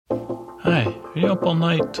Hi, are you up all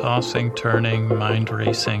night, tossing, turning, mind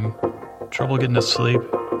racing, trouble getting to sleep?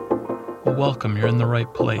 Well, welcome, you're in the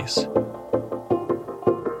right place.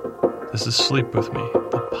 This is Sleep With Me,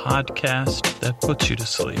 the podcast that puts you to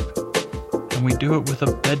sleep. And we do it with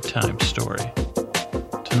a bedtime story.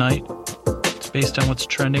 Tonight, it's based on what's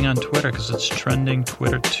trending on Twitter, because it's trending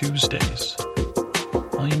Twitter Tuesdays.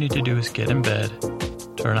 All you need to do is get in bed,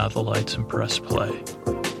 turn out the lights, and press play.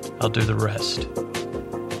 I'll do the rest.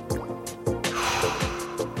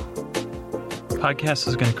 Podcast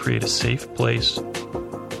is going to create a safe place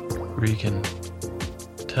where you can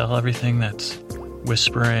tell everything that's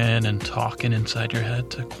whispering and talking inside your head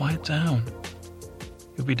to quiet down.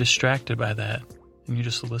 You'll be distracted by that, and you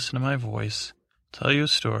just listen to my voice, tell you a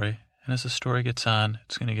story, and as the story gets on,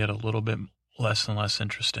 it's going to get a little bit less and less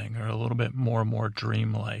interesting, or a little bit more and more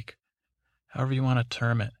dreamlike, however you want to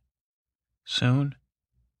term it. Soon,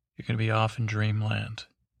 you're going to be off in dreamland.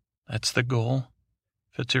 That's the goal.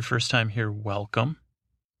 If it's your first time here, welcome.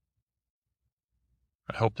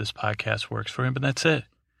 I hope this podcast works for you, but that's it.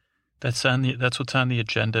 That's what's on the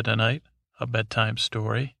agenda tonight, a bedtime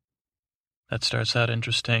story. That starts out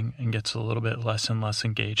interesting and gets a little bit less and less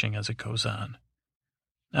engaging as it goes on.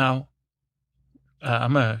 Now,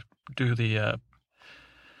 I'm going to do the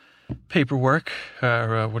paperwork,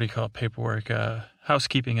 or what do you call it, paperwork,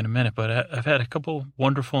 housekeeping in a minute, but I've had a couple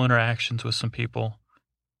wonderful interactions with some people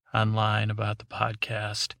online about the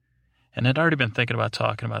podcast, and I'd already been thinking about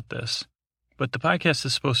talking about this, but the podcast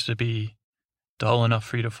is supposed to be dull enough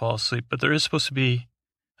for you to fall asleep, but there is supposed to be,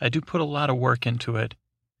 I do put a lot of work into it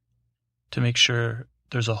to make sure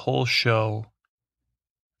there's a whole show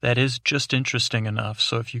that is just interesting enough,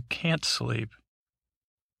 so if you can't sleep,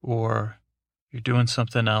 or you're doing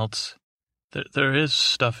something else, there is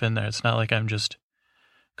stuff in there. It's not like I'm just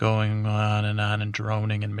going on and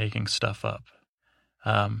droning and making stuff up.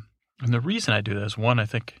 And the reason I do that is, one, I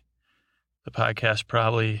think the podcast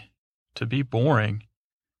probably, to be boring,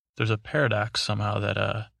 there's a paradox somehow that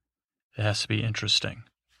it has to be interesting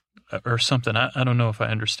or something. I don't know if I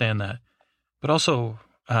understand that. But also,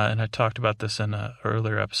 and I talked about this in an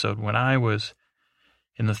earlier episode, when I was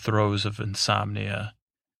in the throes of insomnia,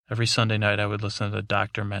 every Sunday night I would listen to the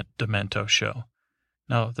Dr. Demento show.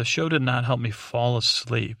 Now, the show did not help me fall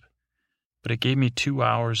asleep, but it gave me 2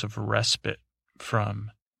 hours of respite from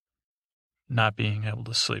not being able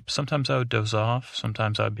to sleep. Sometimes I would doze off.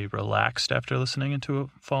 Sometimes I would be relaxed after listening to it,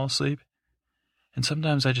 fall asleep. And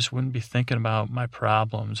sometimes I just wouldn't be thinking about my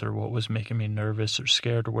problems or what was making me nervous or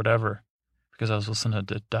scared or whatever, because I was listening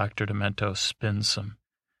to Dr. Demento spin some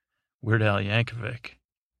Weird Al Yankovic,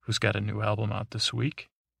 who's got a new album out this week.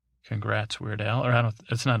 Congrats, Weird Al. Or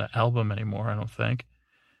it's not an album anymore, I don't think.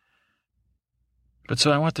 But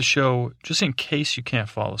so I want the show, just in case you can't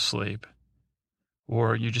fall asleep,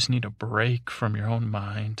 or you just need a break from your own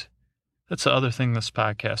mind. That's the other thing this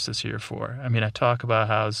podcast is here for. I mean, I talk about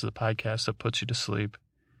how it's the podcast that puts you to sleep,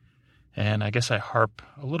 and I guess I harp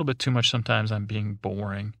a little bit too much sometimes on being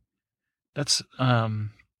boring. That's,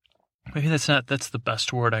 maybe that's the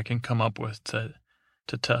best word I can come up with to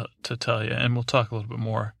tell you, and we'll talk a little bit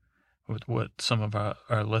more with what some of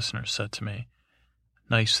our listeners said to me.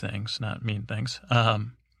 Nice things, not mean things.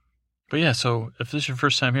 But yeah, so if this is your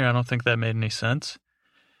first time here, I don't think that made any sense.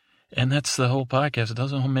 And that's the whole podcast. It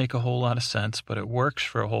doesn't make a whole lot of sense, but it works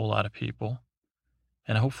for a whole lot of people.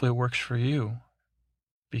 And hopefully it works for you,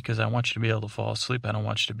 because I want you to be able to fall asleep. I don't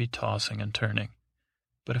want you to be tossing and turning.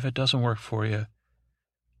 But if it doesn't work for you,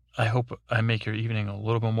 I hope I make your evening a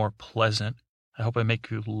little bit more pleasant. I hope I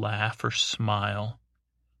make you laugh or smile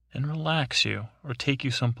and relax you, or take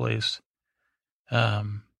you someplace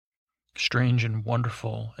strange and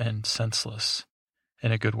wonderful and senseless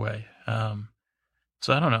in a good way.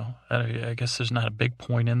 So I don't know. I guess there's not a big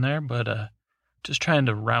point in there, but just trying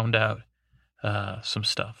to round out some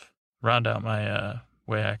stuff. Round out my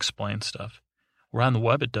way I explain stuff. We're on the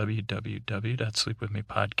web at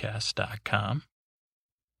www.sleepwithmepodcast.com.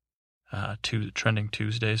 Trending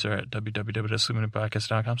Tuesdays are at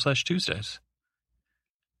www.sleepwithmepodcast.com/Tuesdays.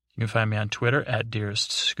 You can find me on Twitter at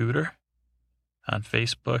Dearest Scooter, on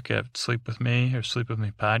Facebook at Sleep With Me or Sleep With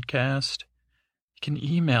Me Podcast. You can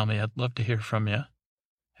email me. I'd love to hear from you.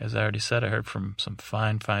 As I already said, I heard from some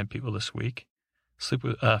fine people this week.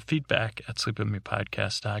 Feedback at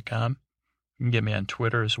sleepwithmepodcast.com. You can get me on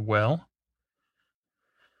Twitter as well.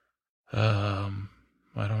 I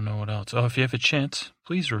don't know what else. Oh, if you have a chance,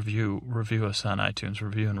 please review us on iTunes.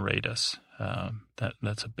 Review and rate us.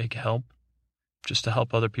 That's a big help, just to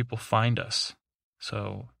help other people find us.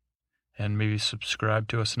 So, and maybe subscribe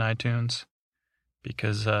to us in iTunes,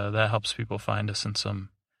 because that helps people find us in some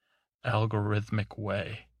algorithmic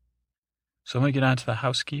way. So I'm going to get on to the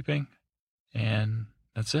housekeeping, and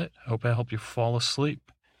that's it. I hope I help you fall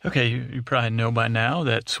asleep. Okay, you probably know by now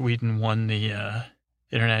that Sweden won the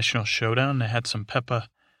International Showdown. They had some Peppa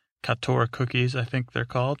Katora cookies, I think they're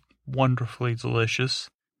called. Wonderfully delicious.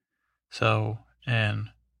 So, and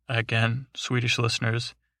again, Swedish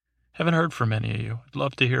listeners, haven't heard from any of you. I'd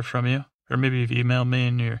love to hear from you. Or maybe you've emailed me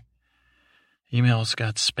and your emails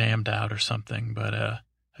got spammed out or something. But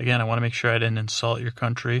again, I want to make sure I didn't insult your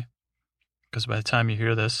country, because by the time you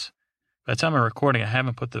hear this, by the time I'm recording, I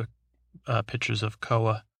haven't put the pictures of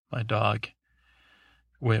Koa, my dog,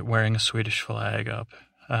 wearing a Swedish flag up.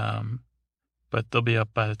 But they'll be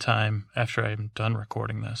up by the time after I'm done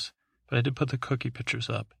recording this. But I did put the cookie pictures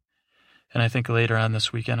up. And I think later on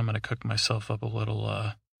this weekend, I'm going to cook myself up a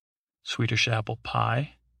little Swedish apple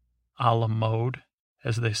pie, a la mode,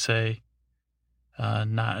 as they say,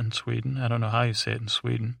 not in Sweden. I don't know how you say it in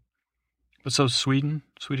Sweden. But so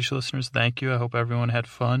Swedish listeners, thank you. I hope everyone had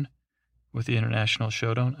fun with the International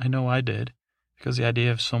Showdown. I know I did, because the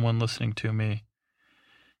idea of someone listening to me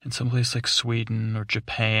in some place like Sweden or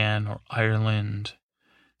Japan or Ireland,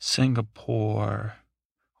 Singapore,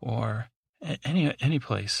 or any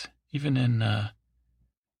place, even in the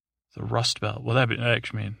Rust Belt. Well, that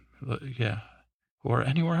actually mean, yeah, or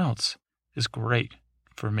anywhere else is great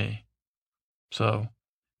for me. So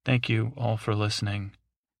thank you all for listening,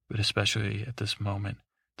 but especially at this moment,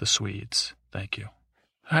 the Swedes. Thank you.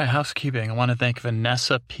 All right, housekeeping. I want to thank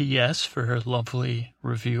Vanessa P.S. for her lovely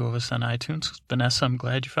review of us on iTunes. Vanessa, I'm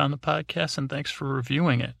glad you found the podcast, and thanks for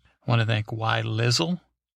reviewing it. I want to thank Y. Lizzle.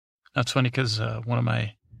 That's funny because one of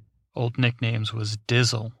my old nicknames was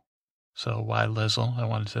Dizzle. So Y. Lizzle, I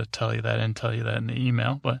wanted to tell you that. I didn't tell you that in the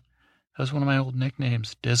email, but that was one of my old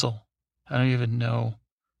nicknames, Dizzle. I don't even know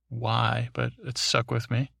why, but it stuck with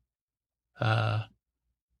me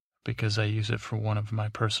because I use it for one of my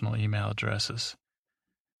personal email addresses.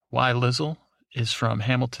 Y. Lizzle is from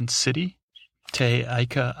Hamilton City, Te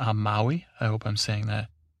Aika a Maui. I hope I'm saying that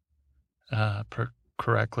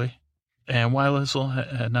correctly. And Y. Lizzle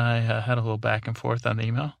and I had a little back and forth on the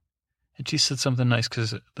email. And she said something nice,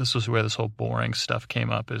 because this was where this whole boring stuff came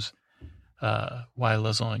up, is Y.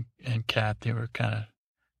 Lizzle and Kat, they were kind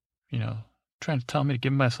of, trying to tell me to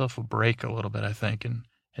give myself a break a little bit, I think, in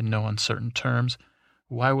no uncertain terms.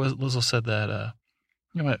 Y. Lizzle said that,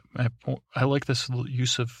 I like this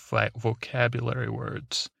use of vocabulary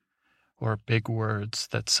words or big words.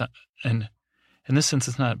 And in this sense,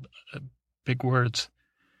 it's not big words.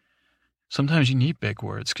 Sometimes you need big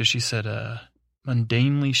words, because she said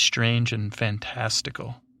mundanely strange and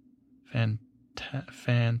fantastical.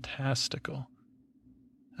 Fantastical.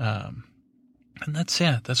 And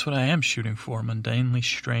that's what I am shooting for, mundanely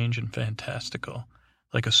strange and fantastical,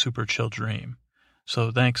 like a super chill dream.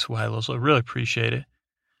 So thanks, Y. Lizzle. I really appreciate it.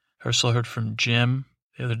 I also heard from Jim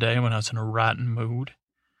the other day when I was in a rotten mood.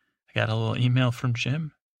 I got a little email from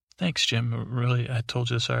Jim. Thanks, Jim. I told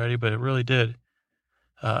you this already, but it really did.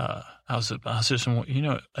 I was just,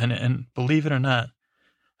 and believe it or not,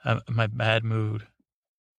 my bad mood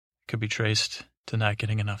could be traced to not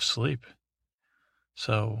getting enough sleep.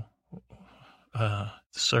 So, the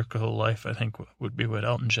circle of life, I think, would be what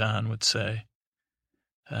Elton John would say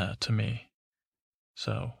to me.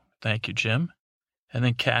 So, thank you, Jim. And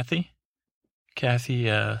then Kathy. Kathy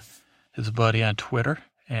is a buddy on Twitter,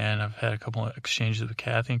 and I've had a couple of exchanges with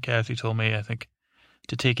Kathy, and Kathy told me, I think,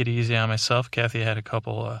 to take it easy on myself. Kathy had a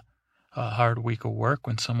couple hard week of work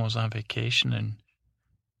when someone was on vacation, and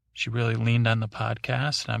she really leaned on the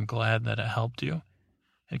podcast, and I'm glad that it helped you.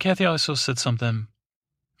 And Kathy also said something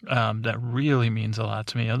that really means a lot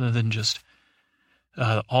to me, other than just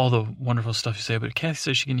all the wonderful stuff you say. But Kathy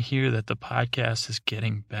says she can hear that the podcast is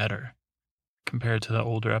getting better compared to the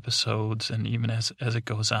older episodes, and even as it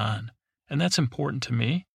goes on. And that's important to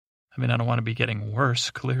me. I mean, I don't want to be getting worse,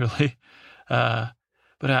 clearly.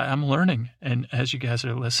 But I'm learning. And as you guys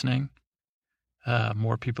are listening,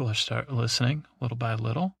 more people are start listening little by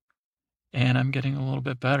little. And I'm getting a little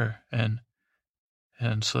bit better. And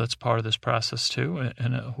so that's part of this process too.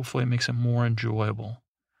 And hopefully it makes it more enjoyable.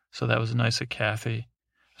 So that was nice of Kathy.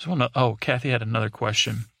 Kathy had another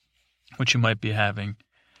question, which you might be having.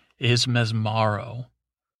 Is Mesmaro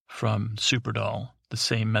from Superdoll the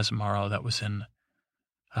same Mesmaro that was in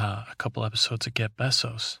a couple episodes of Get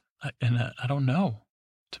Bezos? I don't know,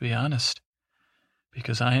 to be honest,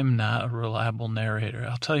 because I am not a reliable narrator.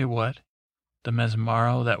 I'll tell you what, the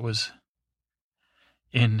Mesmaro that was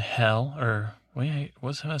in hell, or wait,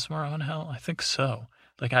 was Mesmaro in hell? I think so.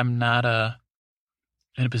 Like, I'm not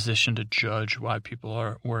in a position to judge why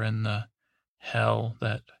people were in the hell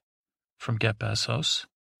that from Get Bezos.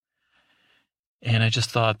 And I just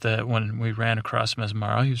thought that when we ran across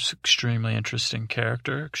Mesmaro, he was an extremely interesting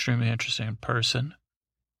character, extremely interesting person.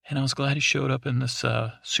 And I was glad he showed up in this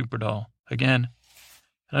Super Doll. Again,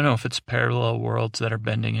 I don't know if it's parallel worlds that are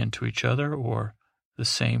bending into each other, or the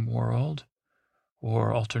same world,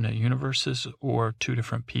 or alternate universes, or two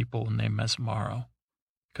different people named Mesmaro.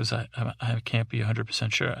 Because I can't be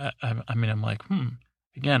 100% sure. I mean, I'm like,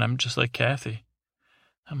 Again, I'm just like Kathy.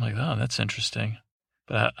 I'm like, oh, that's interesting.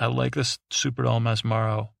 But I like this Super Doll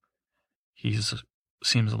Mesmaro. He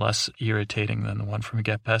seems less irritating than the one from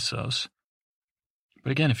Get Pesos.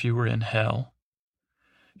 But again, if you were in hell,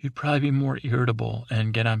 you'd probably be more irritable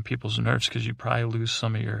and get on people's nerves because you'd probably lose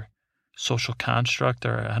some of your social construct,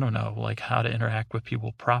 or I don't know, like how to interact with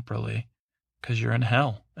people properly because you're in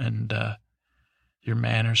hell. And your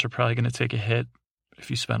manners are probably going to take a hit if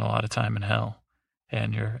you spend a lot of time in hell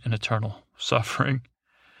and you're in eternal suffering.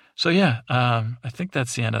 So yeah, I think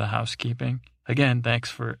that's the end of the housekeeping. Again, thanks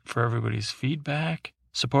for everybody's feedback,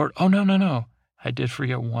 support. Oh, no. I did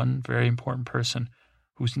forget one very important person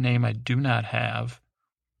whose name I do not have,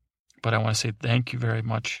 but I want to say thank you very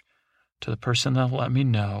much to the person that let me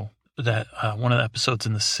know that one of the episodes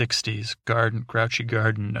in the 60s, Grouchy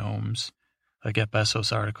Garden Gnomes, a Get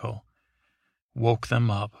Bezos article, woke them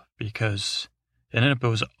up because it ended up it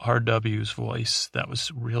was RW's voice that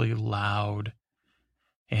was really loud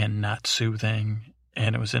and not soothing,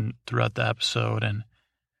 and it was in throughout the episode. And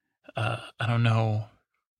I don't know,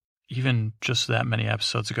 even just that many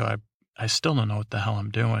episodes ago, I still don't know what the hell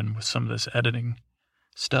I'm doing with some of this editing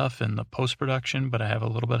stuff and the post-production, but I have a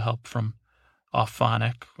little bit of help from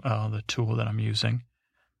Auphonic, the tool that I'm using.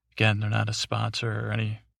 Again, they're not a sponsor or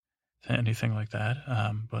anything like that,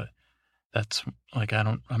 but that's like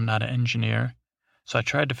I'm not an engineer, so I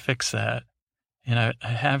tried to fix that, and I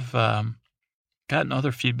have gotten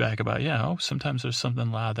other feedback about, sometimes there's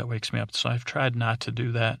something loud that wakes me up, so I've tried not to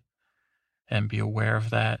do that and be aware of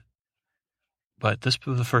that. But this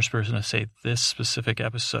was the first person to say this specific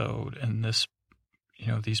episode and this,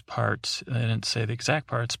 these parts. I didn't say the exact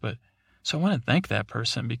parts, but so I want to thank that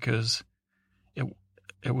person because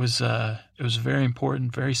it was very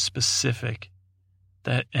important, very specific.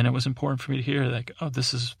 And it was important for me to hear, like, oh,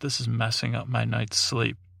 this is messing up my night's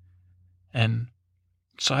sleep. And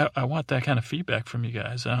so I want that kind of feedback from you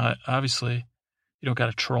guys. And obviously, you don't got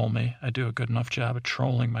to troll me. I do a good enough job of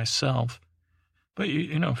trolling myself. But,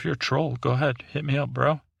 if you're a troll, go ahead. Hit me up,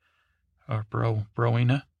 bro. Or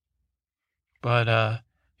broina. But,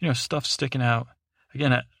 stuff sticking out.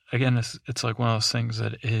 Again, it's like one of those things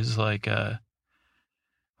that is like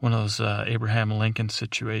one of those Abraham Lincoln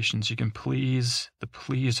situations. You can please the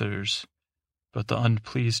pleasers, but the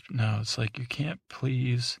unpleased, no, it's like you can't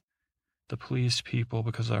please the pleased people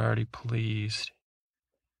because they're already pleased.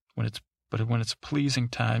 But when it's pleasing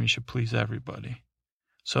time, you should please everybody.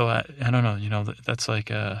 So I don't know, that's like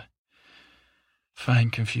a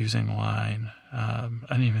fine, confusing line. I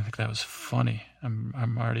didn't even think that was funny.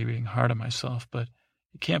 I'm already being hard on myself, but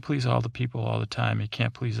you can't please all the people all the time. You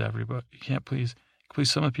can't please everybody. You can't please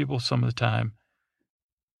some of the people some of the time,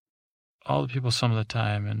 all the people some of the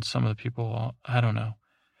time, and some of the people, I don't know.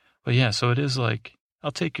 But yeah, so it is like,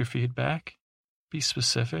 I'll take your feedback, be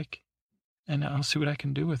specific, and I'll see what I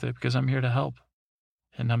can do with it because I'm here to help.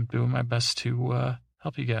 And I'm doing my best to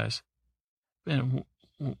help you guys. And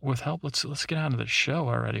with help, let's get on to the show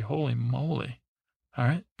already. Holy moly. All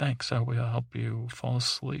right, thanks. I will help you fall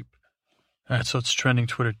asleep. All right, so it's Trending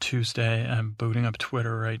Twitter Tuesday. I'm booting up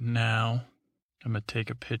Twitter right now. I'm going to take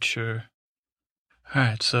a picture. All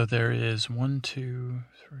right, so there is 1, 2,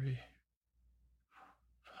 3, 4, 5,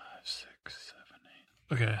 6,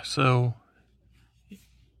 7, 8. Okay, so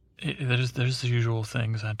there's the usual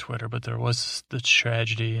things on Twitter, but there was the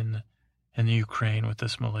tragedy in the Ukraine with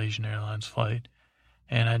this Malaysian Airlines flight,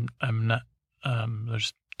 and I'm not.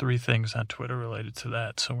 There's 3 things on Twitter related to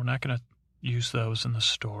that, so we're not going to use those in the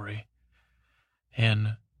story.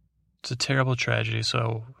 And it's a terrible tragedy,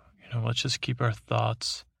 so let's just keep our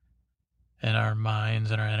thoughts and our minds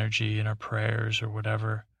and our energy and our prayers or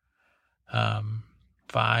whatever,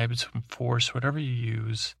 vibes, force, whatever you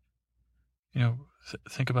use.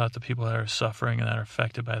 Think about the people that are suffering and that are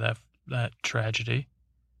affected by that tragedy.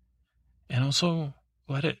 And also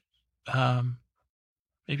let it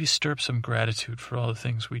maybe stir up some gratitude for all the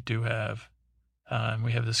things we do have. And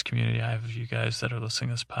we have this community. I have you guys that are listening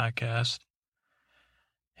to this podcast.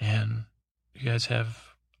 And you guys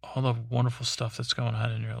have all the wonderful stuff that's going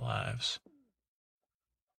on in your lives.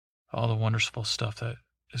 All the wonderful stuff that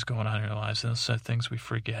is going on in your lives. And those are things we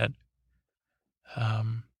forget.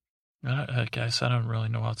 I guess I don't really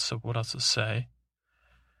know what else to say.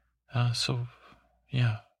 So,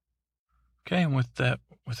 yeah. Okay, and with that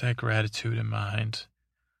gratitude in mind,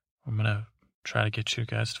 I'm going to try to get you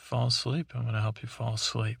guys to fall asleep. I'm going to help you fall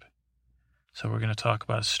asleep. So we're going to talk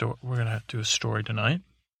about a story. We're going to do a story tonight.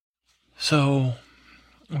 So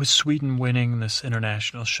with Sweden winning this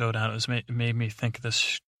international showdown, it made me think of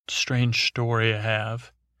this strange story I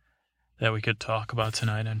have that we could talk about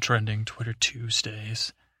tonight on Trending Twitter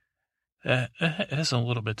Tuesdays. It has a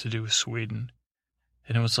little bit to do with Sweden.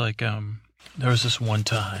 And it was like, there was this one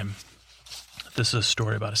time, this is a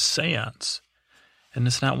story about a seance. And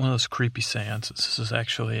it's not one of those creepy seances. This is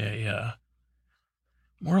actually a,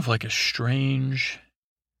 more of like a strange,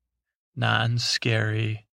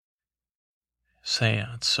 non-scary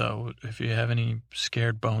seance. So if you have any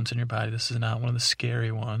scared bones in your body, this is not one of the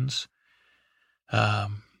scary ones. But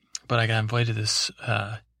I got invited to this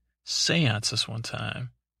seance this one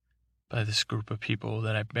time by this group of people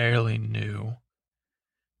that I barely knew.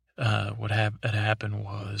 What had happened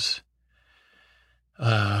was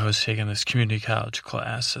I was taking this community college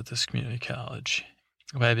class at this community college.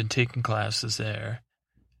 I had been taking classes there,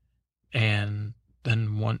 and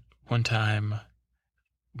then one time,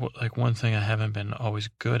 like one thing I haven't been always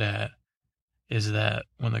good at is that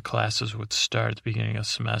when the classes would start at the beginning of the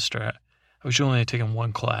semester, I was only taking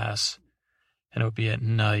one class, and it would be at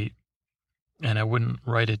night, and I wouldn't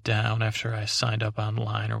write it down after I signed up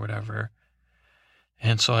online or whatever.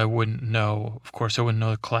 And so I wouldn't know, of course, I wouldn't know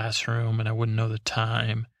the classroom, and I wouldn't know the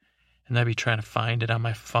time, and I'd be trying to find it on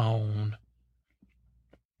my phone,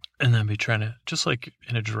 and then be trying to, just like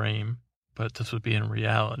in a dream, but this would be in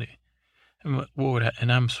reality. And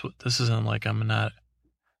this isn't like I'm not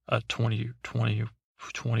a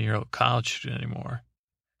 20-year-old college student anymore.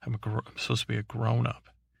 I'm supposed to be a grown-up.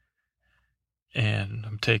 And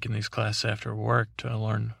I'm taking these classes after work to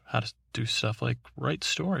learn how to do stuff like write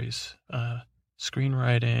stories,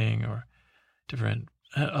 screenwriting, or different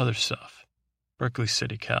other stuff. Berkeley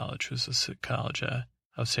City College was the college I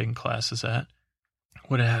was taking classes at.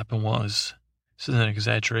 What had happened was, this is an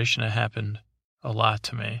exaggeration, it happened a lot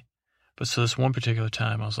to me. But so this one particular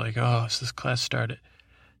time, I was like, oh, so this class started at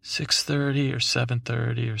 6:30 or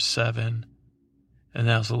 7:30 or 7. And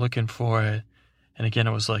then I was looking for it. And again,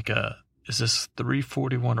 it was like, is this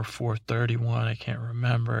 3:41 or 4:31? I can't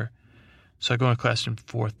remember. So I go to class in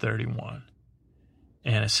 4:31.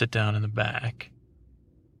 And I sit down in the back.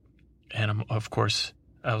 And of course,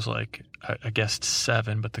 I was like, I guessed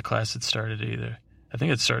 7, but the class had started I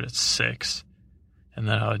think it started at 6. And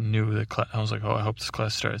then I knew the class, I was like, oh, I hope this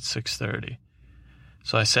class started at 6:30.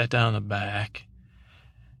 So I sat down in the back,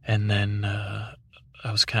 and then I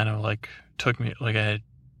was kind of like, I had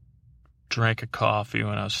drank a coffee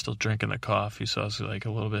when I was still drinking the coffee, so I was like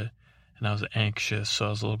a little bit, and I was anxious, so I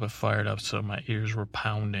was a little bit fired up, so my ears were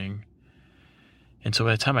pounding. And so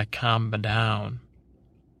by the time I calmed down,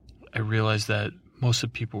 I realized that most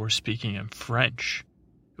of the people were speaking in French.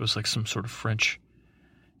 It was like some sort of French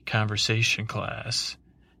conversation class.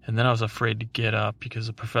 And then I was afraid to get up because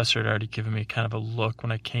the professor had already given me kind of a look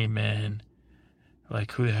when I came in,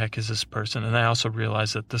 like, who the heck is this person? And I also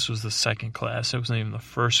realized that this was the second class. It wasn't even the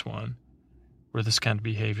first one where this kind of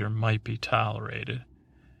behavior might be tolerated.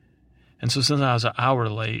 And so since I was an hour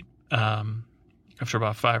late, after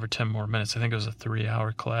about 5 or 10 more minutes, I think it was a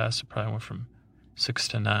 3-hour class. It probably went from 6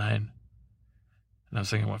 to 9. And I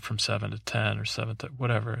was thinking it went from 7 to 10 or 7 to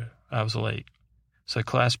whatever. I was late. So the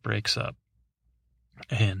class breaks up,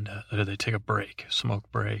 and they take a break,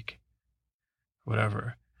 smoke break,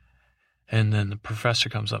 whatever. And then the professor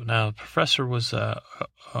comes up. Now, the professor was like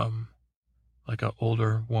an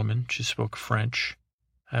older woman. She spoke French.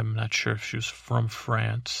 I'm not sure if she was from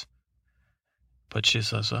France. But she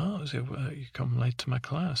says, oh, you come late to my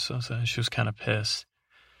class. So she was kind of pissed.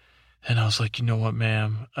 And I was like, you know what,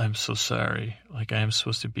 ma'am? I'm so sorry. Like, I am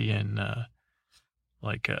supposed to be in,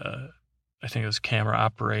 I think it was camera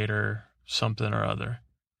operator, something or other,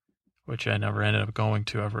 which I never ended up going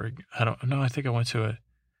to ever. I don't know. I think I went to it.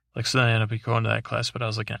 Like, so then I ended up going to that class, but I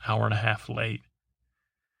was like an hour and a half late.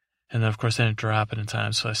 And then, of course, I didn't drop it in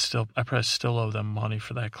time. So I probably still owe them money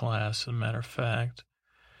for that class, as a matter of fact.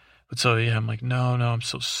 But so, yeah, I'm like, no, I'm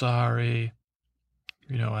so sorry.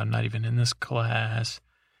 You know, I'm not even in this class.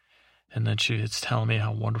 And then it's telling me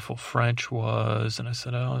how wonderful French was. And I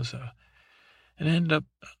said, oh, and it ended up,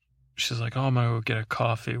 she's like, oh, I'm going to go get a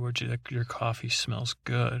coffee. Your coffee smells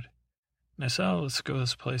good. And I said, oh, let's go to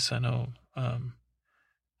this place. I know I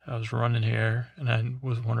was running here, and I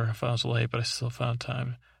was wondering if I was late, but I still found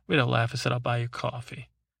time. We had a laugh. I said, I'll buy you coffee.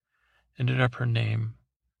 Ended up her name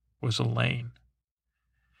was Elaine.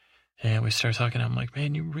 And we started talking. I'm like,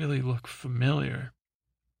 man, you really look familiar.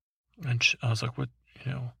 And I was like, what,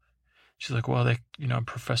 She's like, well, I'm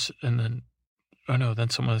professor. And then oh no, then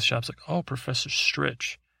someone at the shop's like, oh, Professor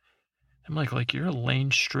Stritch. I'm like, you're Elaine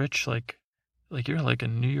Stritch? Like you're like a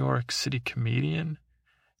New York City comedian?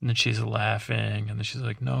 And then she's laughing, and then she's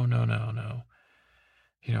like, no.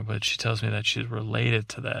 But she tells me that she's related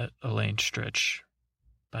to that Elaine Stritch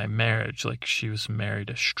by marriage. Like she was married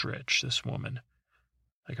to Stritch, this woman.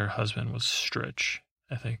 Like her husband was Stritch.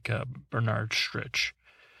 I think Bernard Stritch.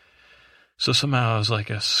 So somehow I was like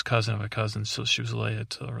a cousin of a cousin, so she was related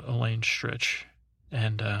to Elaine Stritch.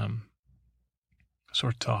 And so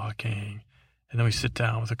we're talking, and then we sit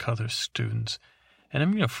down with a couple other students.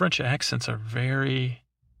 And French accents are they're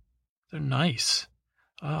nice.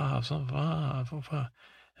 And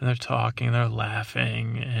they're talking, they're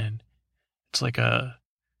laughing, and it's like a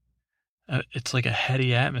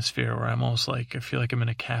heady atmosphere where I'm almost like, I feel like I'm in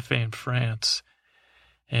a cafe in France.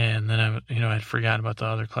 And then I'd forgotten about the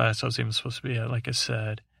other class I was even supposed to be at, like I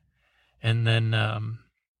said. And then,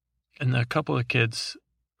 and a couple of kids,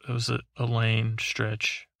 it was Elaine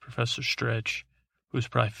Stritch, Professor Stritch, who was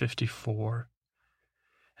probably 54.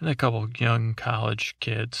 And a couple of young college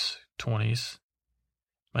kids, 20s.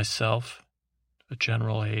 Myself, a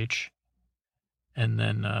general age. And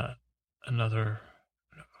then was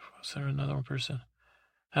there another one person?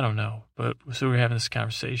 I don't know. But so we were having this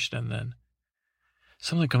conversation, and then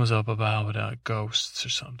something comes up about ghosts or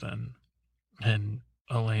something. And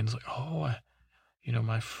Elaine's like, oh,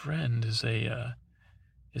 my friend is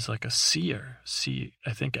like a seer.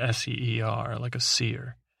 I think S-E-E-R, like a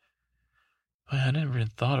seer. I never even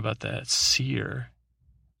thought about that. Seer.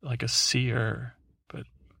 Like a seer. But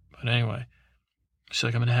anyway, she's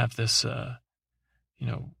like, I'm going to have this, what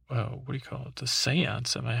do you call it? The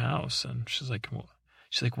seance at my house. And she's like,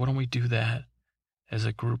 why don't we do that as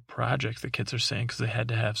a group project? The kids are saying, because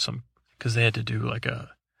they had to do like a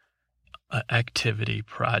activity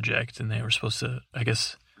project, and they were supposed to, I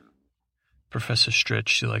guess, Professor Stritch,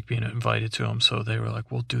 she liked being invited to them, so they were like,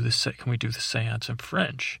 we'll do this, can we do the seance in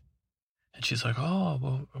French? And she's like, oh,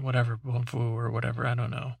 well, whatever, bonjour, or whatever, I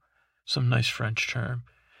don't know, some nice French term.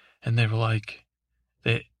 And they were like,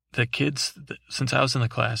 the kids, since I was in the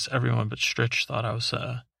class, everyone but Stritch thought I was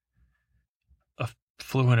a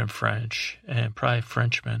fluent in French, and probably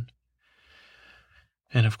Frenchman.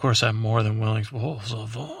 And of course, I'm more than willing to,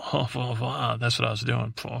 that's what I was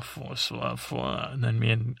doing. And then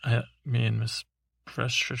me and Miss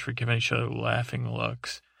Professor Stritch were giving each other laughing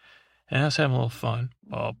looks. And I was having a little fun.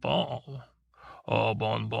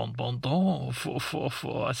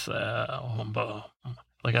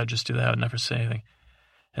 Like I'd just do that, I would never say anything.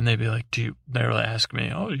 And they'd be like, they would ask me,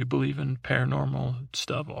 do you believe in paranormal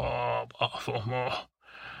stuff?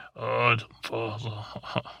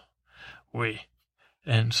 Oui.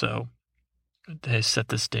 And so they set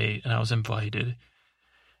this date, and I was invited.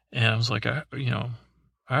 And I was like, all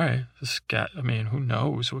right, this guy, who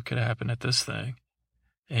knows what could happen at this thing?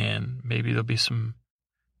 And maybe there'll be some,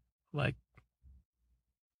 like,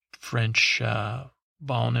 French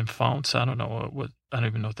bon enfants. I don't know I don't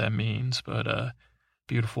even know what that means, but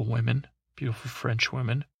beautiful women, beautiful French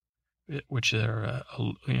women, which are,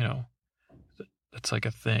 that's like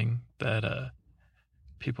a thing that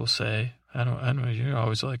people say. I don't know, you're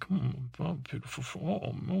always like,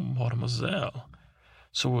 beautiful, mademoiselle.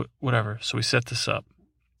 So whatever. So we set this up.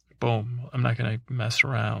 Boom. I'm not going to mess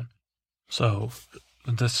around. So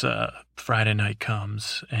this Friday night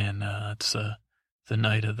comes, and it's the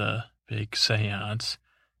night of the big seance.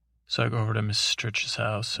 So I go over to Miss Stritch's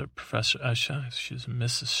house, she's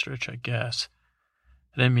Mrs. Stritch, I guess.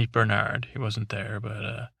 I didn't meet Bernard. He wasn't there,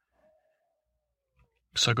 but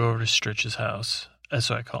so I go over to Stritch's house. That's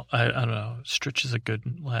what I call it. I don't know. Stritch is a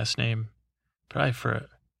good last name. Probably for a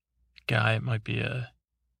guy, it might be I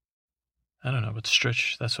don't know, but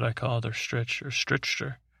Stritch, that's what I call it, or Stritch, or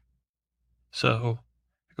Stritchter. So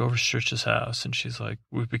I go over to Stritch's house, and she's like,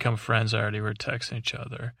 we've become friends already. We're texting each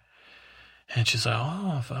other. And she's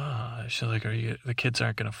like, she's like, the kids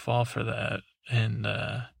aren't going to fall for that. And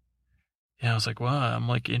I was like, well, I'm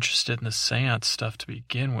like interested in the seance stuff to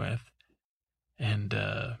begin with. And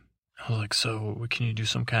I was like, so can you do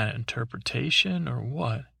some kind of interpretation or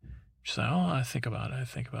what? She's like, I think about it.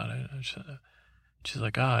 And she's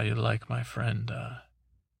like, you like my friend,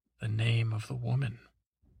 the name of the woman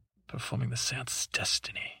performing the seance,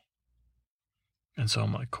 Destiny. And so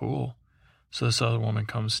I'm like, cool. So this other woman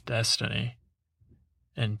comes, Destiny,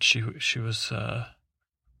 and she was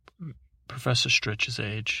Professor Stritch's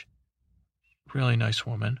age, really nice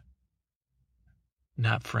woman,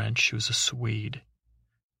 not French. She was a Swede.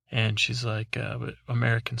 And she's like,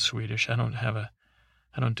 American Swedish. I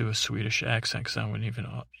don't do a Swedish accent because I wouldn't even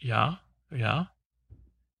know. Yeah.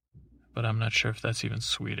 But I'm not sure if that's even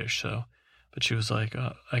Swedish. So But she was like,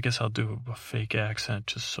 I guess I'll do a fake accent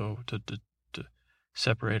just so to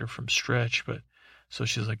separate her from Stretch. But so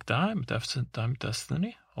she's like, Dime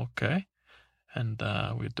Destiny, okay. And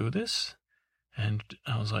we do this. And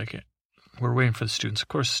I was like, we're waiting for the students. Of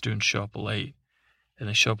course, the students show up late, and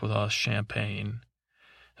they show up with all this champagne.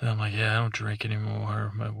 And I'm like, yeah, I don't drink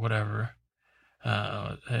anymore, whatever.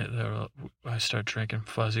 I start drinking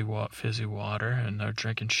fizzy water, and they're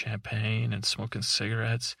drinking champagne and smoking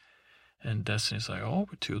cigarettes. And Destiny's like, oh,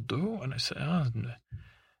 what do you do? And I say,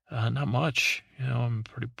 not much. I'm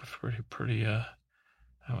pretty,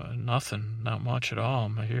 nothing, not much at all.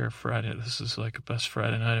 I'm here Friday. This is like the best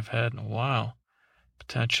Friday night I've had in a while.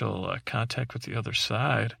 Potential contact with the other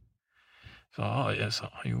side. So, oh, yes,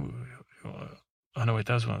 oh, no, wait,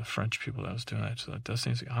 that was one of the French people that was doing that. So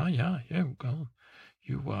Destiny's like, yeah, well,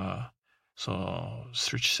 you, so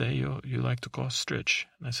Stritch say you like to go Stritch.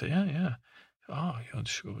 And I say, yeah. Oh,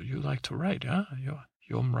 you like to write, huh? You're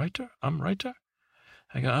a writer? I'm writer?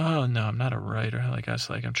 I go, oh, no, I'm not a writer. Like I was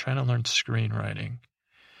like, I'm trying to learn screenwriting.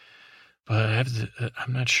 But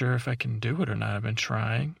I'm not sure if I can do it or not. I've been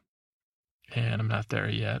trying, and I'm not there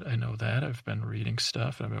yet. I know that. I've been reading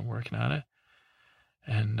stuff, and I've been working on it.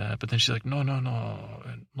 And but then she's like, no, I'm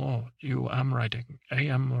writing. I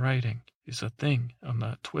am writing. It's a thing on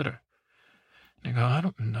the Twitter. And I go, I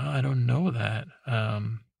don't know that.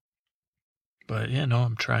 But yeah, no,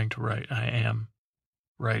 I'm trying to write. I am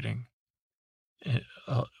writing.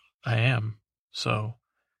 I am. So,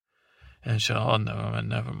 and she, oh no,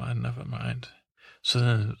 never mind. So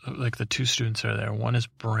then, like, the two students are there. One is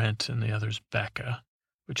Brent, and the other's Becca,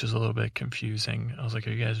 which is a little bit confusing. I was like,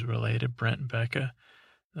 are you guys related, Brent and Becca?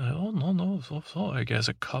 Oh, no. So, are you guys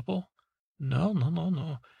a couple?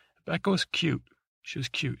 No. Becca was cute. She was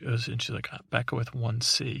cute. And she's like, Becca with one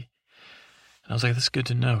C. And I was like, that's good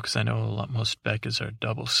to know, because I know most Beccas are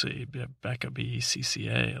double C. Becca,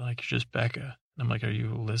 B-E-C-C-A. Like, you're just Becca. And I'm like, are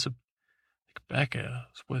you Elizabeth? Like, Becca?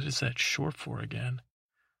 What is that short for again?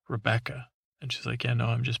 Rebecca. And she's like, yeah, no,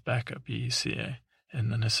 I'm just Becca, B-E-C-A.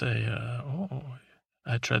 And then I say,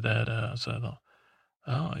 I tried that.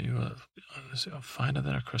 You're finer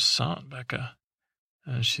than a croissant, Becca.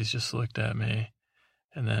 And she's just looked at me.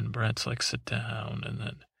 And then Brent's like, sit down. And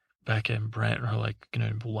then Becca and Brent are like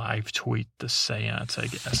going to live tweet the seance, I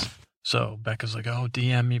guess. So Becca's like, oh,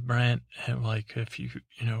 DM me, Brent. And like, if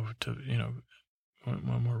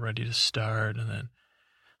when we're ready to start. And then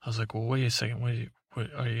I was like, well, wait a second. What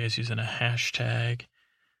are you guys using a hashtag?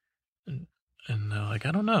 And they're like,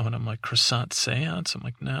 I don't know. And I'm like, croissant seance? I'm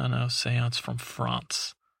like, no, seance from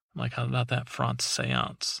France. I'm like, how about that France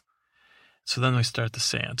seance? So then we start the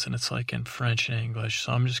seance, and it's like in French and English.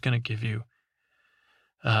 So I'm just going to give you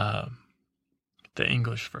the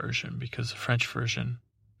English version, because the French version,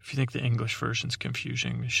 if you think the English version's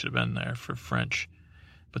confusing, it should have been there for French.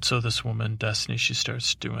 But so this woman, Destiny, she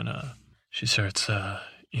starts, we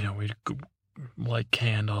light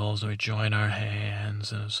candles, and we join our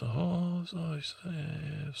hands, and it's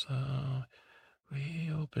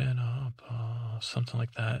we open up, something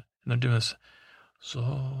like that. And they're doing this,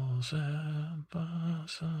 and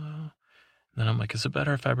then I'm like, is it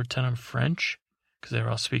better if I pretend I'm French? Because they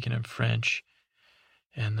were all speaking in French.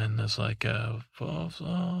 And then there's like, Frère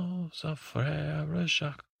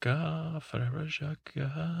Jacques,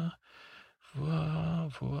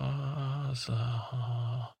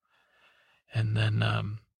 and then,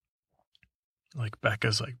 like,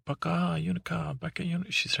 Becca's like, Becca,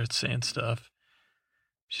 she starts saying stuff.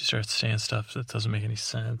 That doesn't make any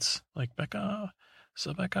sense. Like, Becca,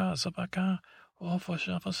 Sabecca,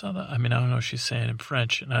 I mean, I don't know what she's saying in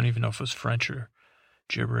French, and I don't even know if it was French or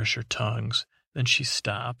gibberish or tongues. Then she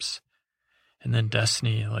stops, and then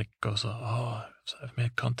Destiny, like, goes, oh, I've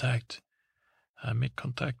made contact. I made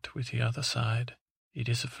contact with the other side. It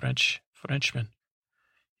is a Frenchman.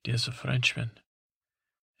 It is a Frenchman.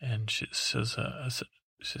 And she says, and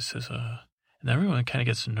everyone kind of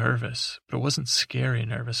gets nervous, but it wasn't scary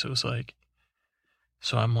nervous. It was like,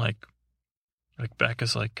 so I'm like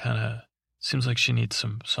Becca's like kind of, seems like she needs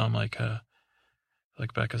some, so I'm like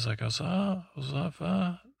Becca's like, what's up?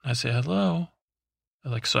 I say hello.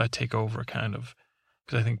 Like, so I take over kind of,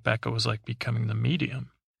 because I think Becca was like becoming the medium.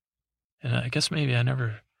 And I guess maybe I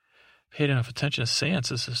never paid enough attention to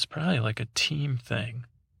seances. It's probably like a team thing,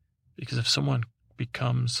 because if someone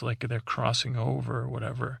becomes like they're crossing over or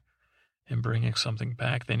whatever and bringing something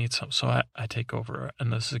back, they need something. So I take over.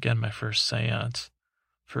 And this is, again, my first seance,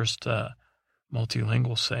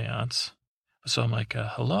 multilingual seance. So I'm like,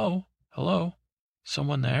 hello,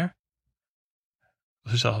 someone there?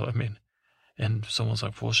 So, I mean, and someone's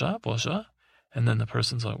like, bonjour. And then the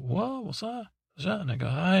person's like, whoa, what's up? And I go,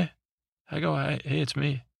 hi. I go, hey, it's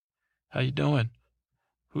me. How you doing?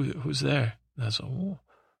 Who's there? And there's and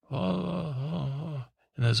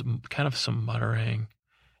there's kind of some muttering,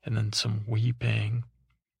 and then some weeping,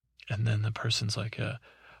 and then the person's like,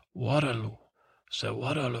 Waterloo. So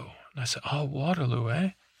Waterloo. And I said, oh, Waterloo,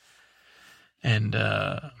 eh? And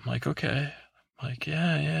I'm like, okay. I'm like,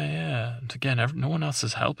 yeah. And again, no one else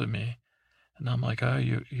is helping me. And I'm like, oh,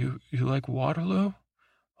 you like Waterloo?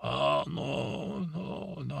 Oh, no,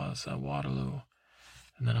 it's not Waterloo.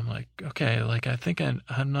 And then I'm like, okay, like, I think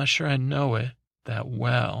I'm not sure I know it that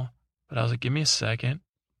well. But I was like, give me a second.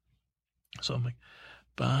 So I'm like,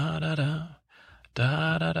 ba-da-da,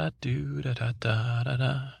 da-da-da,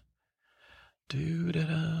 do-da-da-da-da-da.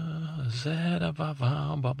 Do-da-da,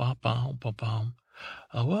 za-da-ba-bum-ba-ba-bum-ba-bum.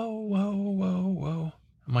 Oh, whoa.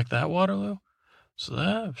 I'm like, that Waterloo? So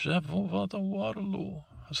that's the Waterloo.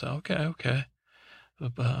 I said, okay.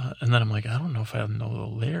 And then I'm like, I don't know if I know the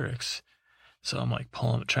lyrics. So I'm like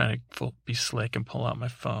trying to be slick and pull out my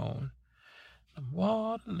phone.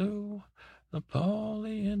 Waterloo,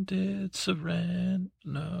 Napoleon did surrender.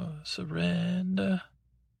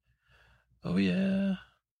 Oh, yeah.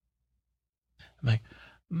 I'm like,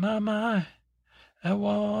 my, at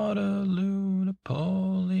Waterloo,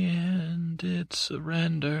 Napoleon did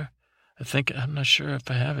surrender. I'm not sure if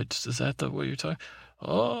I have it. Is that what you're talking?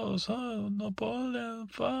 Oh, so Napoleon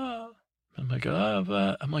fought. I'm like,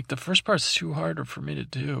 the first part's too hard for me to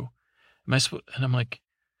do. And I'm like,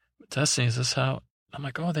 Destiny, is this how? I'm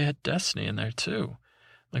like, oh, they had Destiny in there too.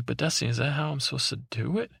 I'm like, but Destiny, is that how I'm supposed to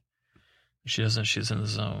do it? She doesn't. She's in the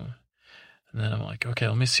zone. And then I'm like, okay,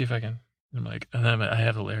 let me see if I can. I'm like, and then I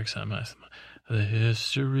have the lyrics on my. The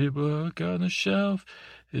history book on the shelf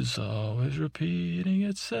is always repeating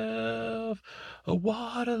itself. A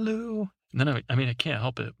Waterloo. And then I can't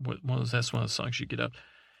help it. That's one of the songs you get up,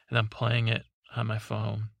 and I'm playing it on my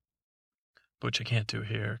phone, which I can't do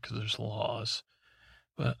here because there's laws.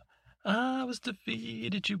 But I was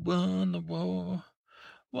defeated, you won the war.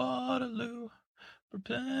 Waterloo,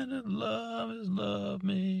 pretending love is love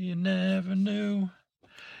me, you never knew.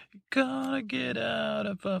 You're gonna get out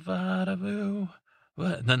of a Waterloo.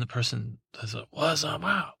 What? And then the person says, what's up?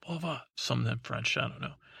 Wow, something in French, I don't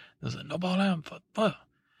know. There's no problem. What?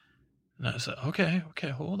 And I said, okay,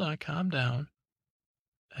 hold on, calm down.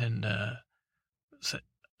 And then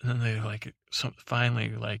they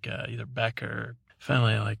finally either Beck or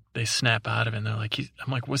finally they snap out of it. And they're like,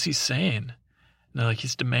 I'm like, what's he saying? And they're like,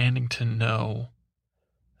 he's demanding to know,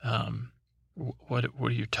 what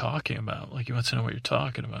are you talking about? Like, he wants to know what you're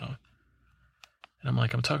talking about. And I'm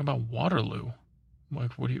like, I'm talking about Waterloo. I'm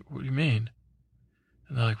like, what do you mean?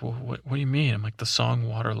 And they're like, well, what do you mean? I'm like, the song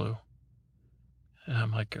Waterloo. And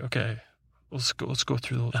I'm like, okay, let's go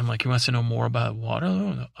through. I'm like, he wants to know more about Waterloo?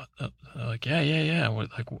 And they're like, yeah.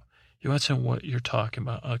 He wants to know what you're talking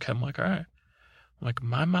about. Okay, I'm like, all right. I'm like,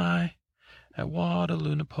 my, at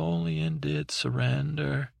Waterloo, Napoleon did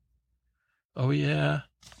surrender. Oh, yeah.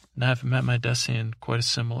 And I've met my destiny in quite a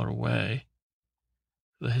similar way.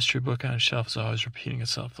 The history book on a shelf is always repeating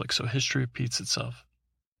itself. Like, so history repeats itself.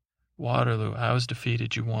 Waterloo, I was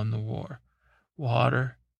defeated, you won the war.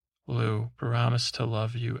 Waterloo, promised to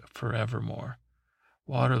love you forevermore.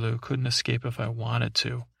 Waterloo, couldn't escape if I wanted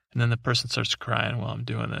to. And then the person starts crying while I'm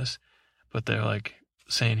doing this. But they're like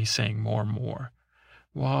he's saying more and more.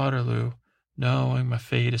 Waterloo, knowing my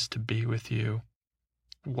fate is to be with you.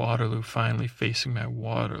 Waterloo, finally facing my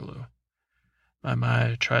Waterloo. My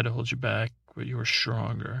mind tried to hold you back, but you were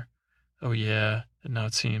stronger. Oh, yeah, and now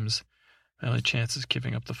it seems my only chance is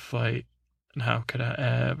giving up the fight. And how could I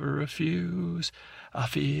ever refuse? I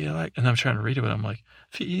feel like, and I'm trying to read it, but I'm like,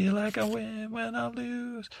 feel like I win when I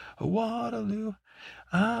lose. Oh, Waterloo,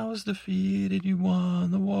 I was defeated, you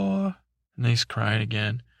won the war. And then he's crying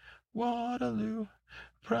again. Waterloo,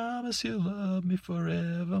 promise you'll love me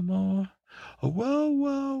forevermore. Oh,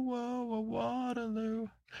 whoa, Waterloo,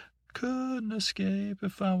 couldn't escape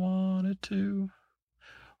if I wanted to.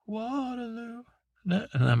 Waterloo. And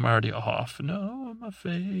I'm already off. No, my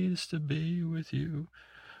fate is to be with you.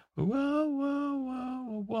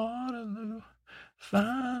 Whoa, Waterloo.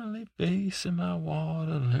 Finally facing my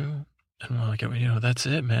Waterloo. And I'm like, that's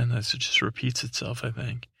it, man. It just repeats itself, I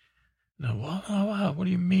think. No, wow. What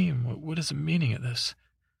do you mean? What is the meaning of this?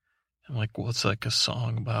 I'm like, well, it's like a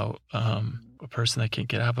song about a person that can't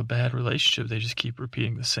get out of a bad relationship. They just keep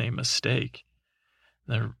repeating the same mistake.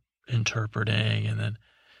 They're interpreting, and then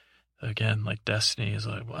again, like Destiny is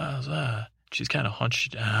like, what's that? She's kind of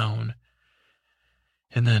hunched down.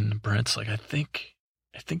 And then Brent's like, I think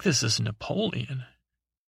this is Napoleon.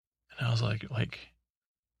 And I was like,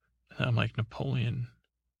 I'm like, Napoleon,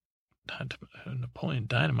 Napoleon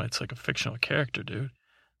Dynamite's like a fictional character, dude.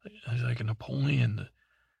 He's like a Napoleon,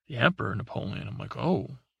 the Emperor Napoleon. I'm like,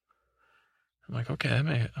 oh. I'm like, okay, I'm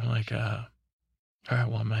like, all right,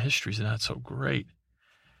 well, my history's not so great.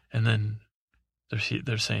 And then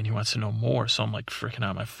they're saying he wants to know more, so I'm like freaking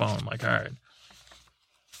out my phone. I'm like, all right.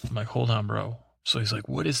 I'm like, hold on, bro. So he's like,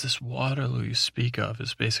 what is this Waterloo you speak of?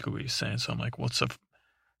 Is basically what he's saying. So I'm like, what's a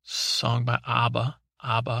song by Abba?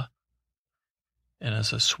 Abba. And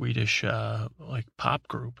it's a Swedish like pop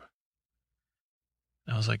group.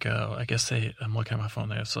 And I was like, I guess I'm looking at my phone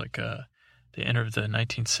there. It's like they entered the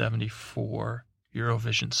 1974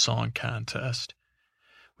 Eurovision Song Contest,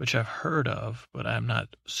 which I've heard of, but I'm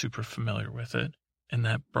not super familiar with it. And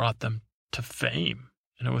that brought them to fame.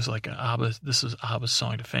 And it was like this is Abba's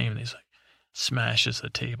song to fame. And he's like, smashes the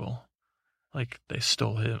table. Like they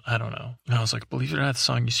stole him. I don't know. And I was like, believe it or not, the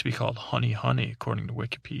song used to be called Honey Honey, according to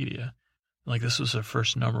Wikipedia. Like this was their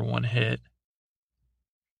first #1 hit.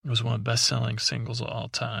 It was one of the best-selling singles of all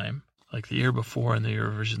time. Like the year before in the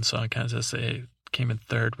Eurovision Song Contest, they came in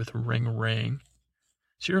third with Ring Ring.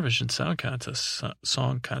 So Eurovision Song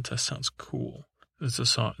Contest sounds cool. It's a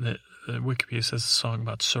song that Wikipedia says a song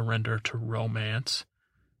about surrender to romance.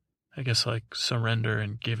 I guess like surrender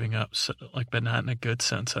and giving up, like, but not in a good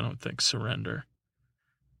sense. I don't think surrender.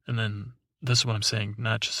 And then this is what I'm saying,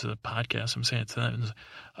 not just to the podcast. I'm saying it to them.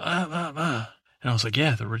 And I was like,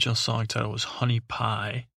 yeah, the original song title was Honey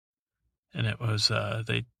Pie. And it was,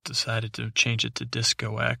 they decided to change it to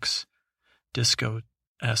Disco X,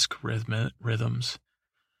 disco-esque rhythms.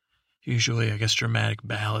 Usually, I guess, dramatic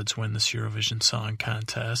ballads win this Eurovision Song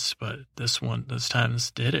Contest, but this time this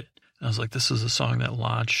did it. And I was like, this is a song that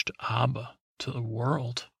launched Abba to the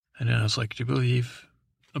world. And then I was like, do you believe,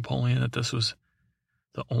 Napoleon, that this was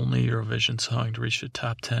the only Eurovision song to reach the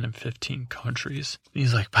top 10 in 15 countries? And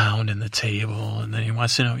he's like pounding the table, and then he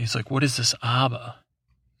wants to know, he's like, what is this Abba?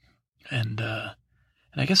 And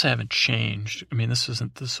I guess I haven't changed. I mean,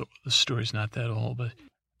 the story's not that old, but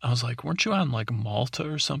I was like, weren't you on like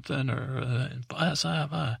Malta or something? And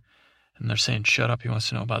they're saying, shut up, he wants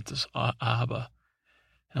to know about this Abba.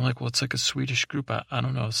 And I'm like, well, it's like a Swedish group, I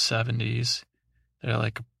don't know, 70s. They're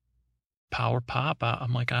like power pop.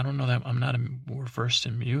 I'm like, I don't know that. I'm not more versed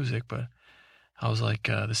in music, but I was like,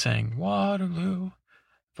 they're saying, Waterloo,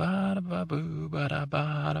 ba-da-ba-boo,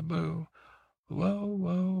 ba-da-ba-da-boo, whoa,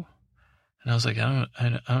 whoa. And I was like, I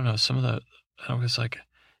don't know. I was like,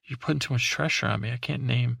 you're putting too much pressure on me. I can't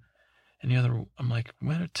name any other. I'm like,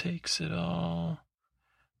 winner takes it all.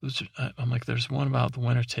 I'm like, there's one about the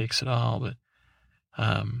winner takes it all, but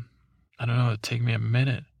I don't know. It'd take me a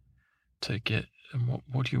minute to get. What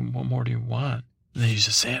more do you want? And then he's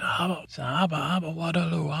just saying, Abba,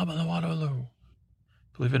 Waterloo, Abba, Waterloo.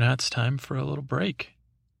 Believe it or not, it's time for a little break.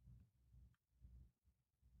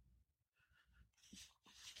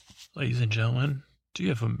 Ladies and gentlemen, do you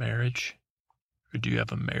have a marriage? Or do you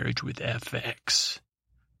have a marriage with FX?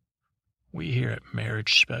 We here at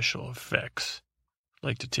Marriage Special Effects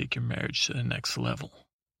like to take your marriage to the next level.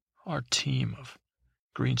 Our team of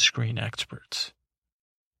green screen experts,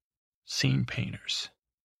 scene painters,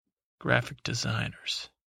 graphic designers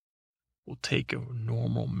will take a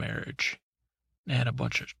normal marriage and add a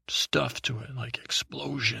bunch of stuff to it, like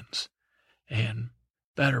explosions and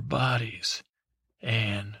better bodies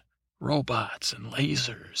and robots and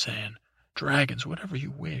lasers and dragons, whatever you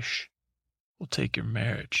wish. We'll take your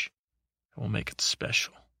marriage and we'll make it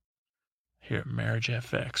special. Here at Marriage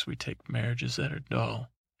FX, we take marriages that are dull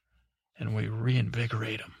and we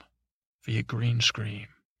reinvigorate them via green screen.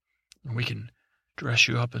 And we can dress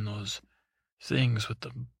you up in those things with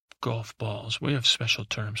the golf balls. We have special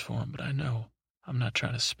terms for them, but I know I'm not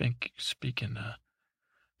trying to speak in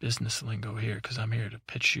business lingo here, because I'm here to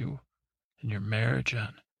pitch you and your marriage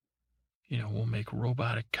on, we'll make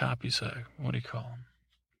robotic copies of, what do you call them?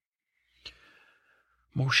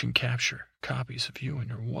 Motion capture copies of you and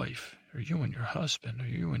your wife, or you and your husband, or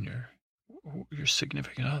you and your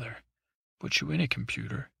significant other. Put you in a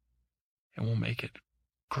computer, and we'll make it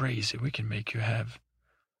crazy. We can make you have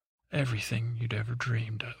everything you'd ever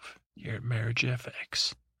dreamed of here at Marriage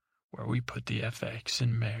FX, where we put the FX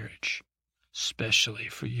in marriage, specially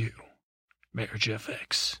for you. Marriage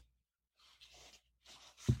FX.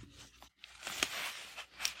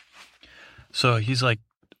 So he's like,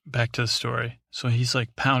 back to the story. So he's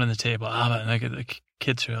like pounding the table, Abba, and like the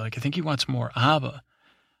kids are like, I think he wants more Abba.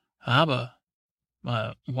 Abba.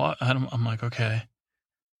 What? I'm like, okay.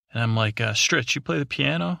 And I'm like, Stritch, you play the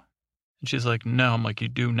piano? And she's like, no. I'm like, you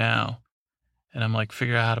do now. And I'm like,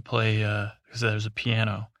 figure out how to play, because there's a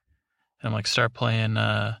piano. And I'm like, start playing,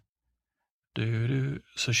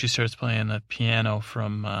 So she starts playing the piano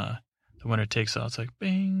from the winner takes it all. It's like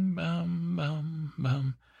bing, bum, bum,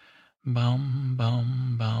 bum, bum,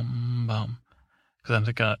 bum, bum, bum. Because I'm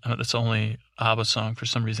thinking that's the only ABBA song for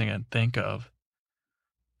some reason I can think of.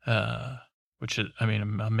 Which is, I mean,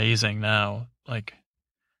 amazing now. Like,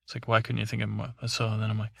 it's like, why couldn't you think of more? So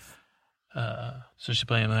then I'm like, so she's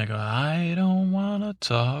playing, and I go, I don't want to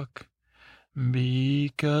talk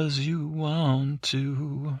because you want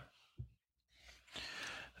to.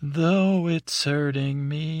 Though it's hurting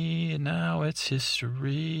me, now it's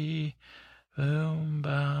history. Boom,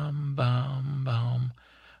 bam, bam, bam.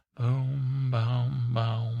 Boom, bam,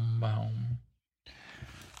 bam, bam.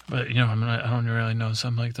 But, you know, I don't really know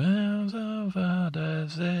something like that. And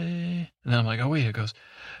then I'm like, oh, wait, it goes,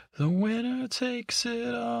 the winner takes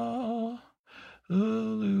it all. The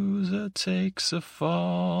loser takes a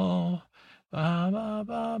fall. Ba, ba,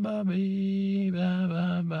 ba, ba, bee, ba,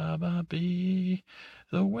 ba, ba, ba, bee.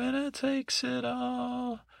 The winner takes it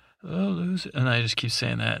all. The loser. And I just keep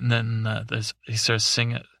saying that. And then he starts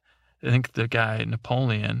singing. I think the guy,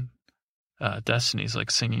 Napoleon, Destiny's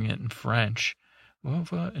like singing it in French.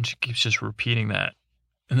 And she keeps just repeating that.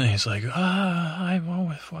 And then he's like, I won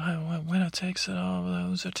with winner takes it all, the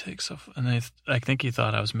loser takes it. And then I think he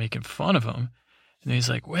thought I was making fun of him. And he's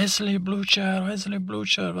like, Wesley Blucher,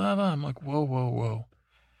 blah, blah. I'm like, whoa.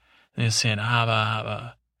 And he's saying,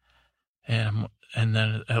 Abba. And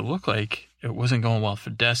then it looked like it wasn't going well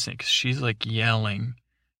for Destiny because she's like yelling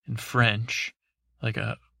in French, like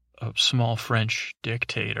a small French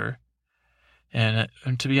dictator. And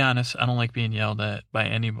to be honest, I don't like being yelled at by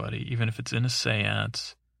anybody, even if it's in a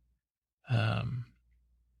seance.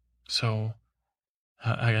 So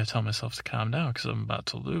I got to tell myself to calm down because I'm about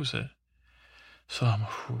to lose it. So I'm,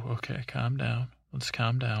 okay, calm down. Let's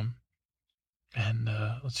calm down. And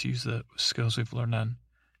let's use the skills we've learned on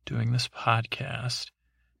doing this podcast.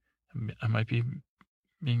 I might be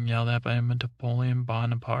being yelled at by Napoleon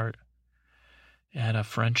Bonaparte at a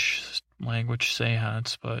French language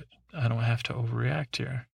seance, but I don't have to overreact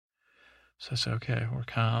here. So I say, okay, we're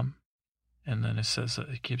calm. And then it says that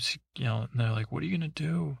it keeps yelling. And they're like, what are you going to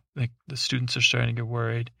do? Like, the students are starting to get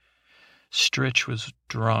worried. Stritch was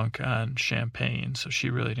drunk on champagne, so she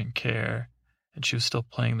really didn't care. And she was still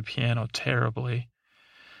playing the piano terribly.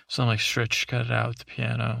 So I'm like, Stritch, cut it out with the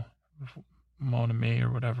piano. Mon ami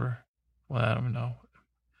or whatever. Well, I don't know.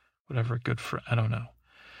 Whatever, good for, I don't know.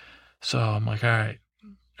 So I'm like, all right,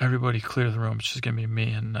 everybody clear the room. It's just going to be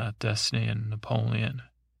me and Destiny and Napoleon.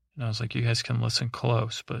 And I was like, you guys can listen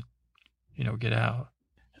close, but, you know, get out.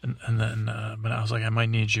 And then, but I was like, I might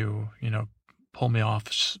need you, you know, pull me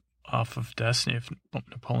off of Destiny if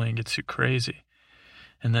Napoleon gets too crazy.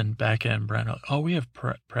 And then back end, Brent, like, oh, we have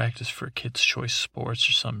practice for Kids' Choice Sports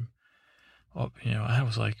or some. Oh, you know, I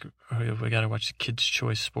was like, oh, we got to watch the Kids'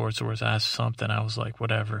 Choice Sports, or was asked something. I was like,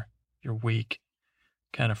 whatever, you're weak,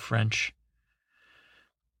 kind of French.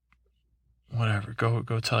 Whatever, go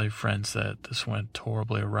tell your friends that this went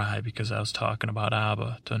horribly awry because I was talking about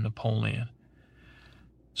Abba to Napoleon.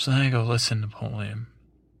 So then I go, listen, Napoleon,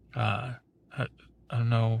 I don't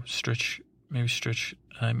know, maybe Stritch,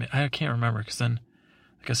 I can't remember, because then,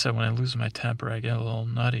 like I said, when I lose my temper, I get a little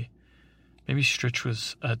nutty. Maybe Stritch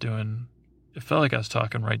was it felt like I was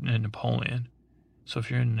talking right in Napoleon. So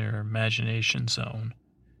if you're in your imagination zone,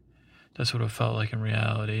 that's what it felt like in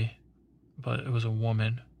reality. But it was a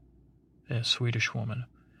woman, a Swedish woman.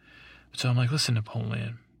 So I'm like, listen,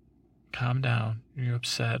 Napoleon, calm down. You're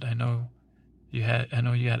upset. I know you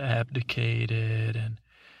got abdicated and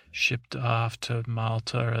shipped off to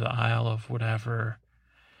Malta or the Isle of whatever.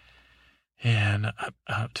 And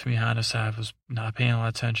to be honest, I was not paying a lot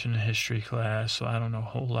of attention in history class, so I don't know a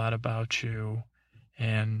whole lot about you.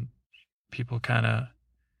 And people kind of,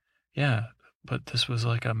 yeah, but this was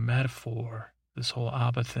like a metaphor, this whole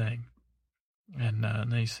Abba thing. And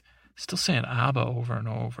he's still saying Abba over and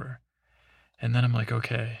over. And then I'm like,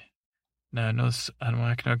 okay, now I know this, I'm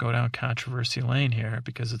not going to go down controversy lane here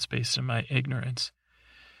because it's based on my ignorance.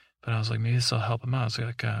 But I was like, maybe this will help him out. I was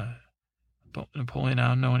like, Napoleon, I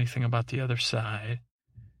don't know anything about the other side,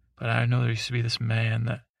 but I know there used to be this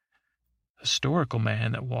historical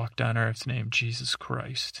man that walked on earth named Jesus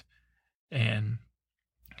Christ. And,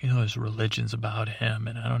 you know, there's religions about him,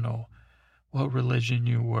 and I don't know what religion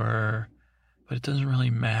you were, but it doesn't really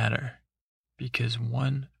matter because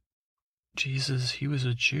Jesus, he was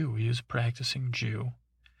a Jew. He was a practicing Jew.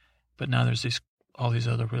 But now there's all these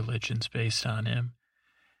other religions based on him.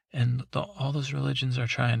 And all those religions are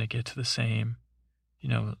trying to get to the same, you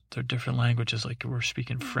know, they're different languages. Like we're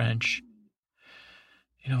speaking French,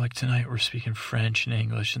 you know, like tonight we're speaking French and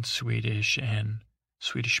English and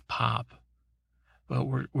Swedish pop. but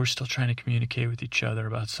we're still trying to communicate with each other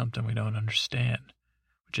about something we don't understand,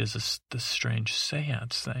 which is this strange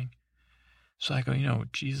seance thing. So I go,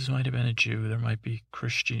 Jesus might have been a Jew. There might be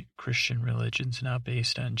Christian religions now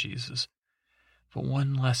based on Jesus. But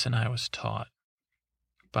one lesson I was taught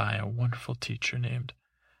by a wonderful teacher named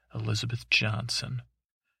Elizabeth Johnson,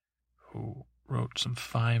 who wrote some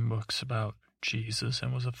fine books about Jesus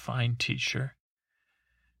and was a fine teacher.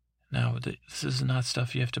 Now, this is not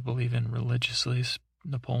stuff you have to believe in religiously,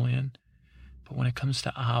 Napoleon, but when it comes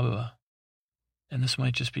to Abba, and this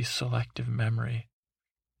might just be selective memory,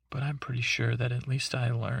 but I'm pretty sure that at least I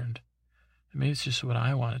learned, and maybe it's just what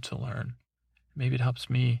I wanted to learn. Maybe it helps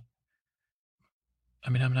me. I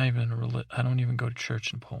mean, I'm not even I don't even go to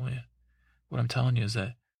church, Napoleon. What I'm telling you is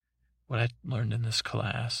that what I learned in this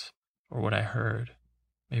class, or what I heard,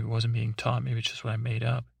 maybe it wasn't being taught, maybe it's just what I made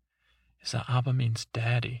up, is that Abba means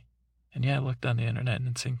daddy. And yeah, I looked on the internet and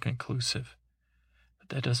it's inconclusive. But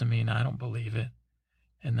that doesn't mean I don't believe it.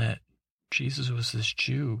 And that Jesus was this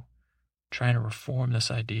Jew trying to reform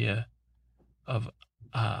this idea of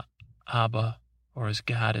Abba, or as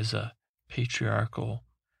God as a patriarchal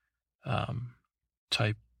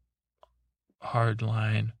type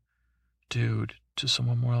hardline dude to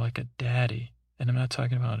someone more like a daddy. And I'm not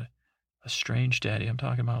talking about a strange daddy. I'm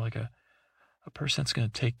talking about like a person that's going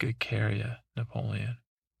to take good care of you, Napoleon,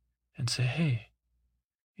 and say, hey,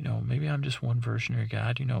 maybe I'm just one version of your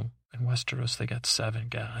God. In Westeros, they got 7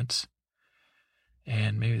 gods.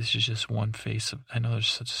 And maybe this is just one face of, I know there's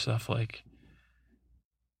such stuff like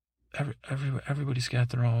everybody's got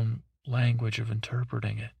their own language of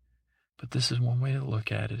interpreting it. But this is one way to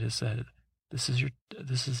look at it, is that this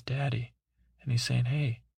is daddy. And he's saying,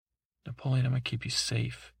 hey, Napoleon, I'm going to keep you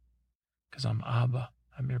safe because I'm Abba.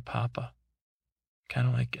 I'm your papa. Kind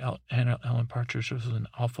of like Alan Partridge was an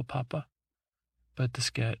alpha papa. But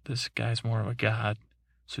this guy's more of a god.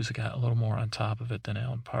 So he's got a little more on top of it than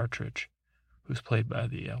Alan Partridge, who's played by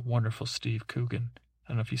the wonderful Steve Coogan. I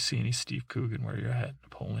don't know if you see any Steve Coogan where you're at,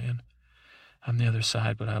 Napoleon. I'm the other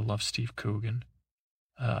side, but I love Steve Coogan.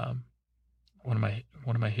 One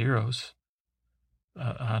of my heroes,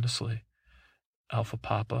 honestly. Alpha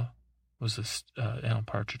Papa was this Alan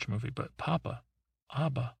Partridge movie, but Papa,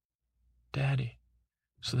 Abba, Daddy.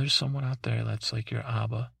 So there's someone out there that's like your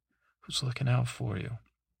Abba, who's looking out for you.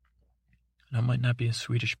 And it might not be a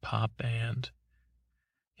Swedish pop band.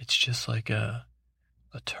 It's just like a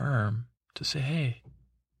term to say, hey,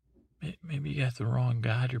 maybe you got the wrong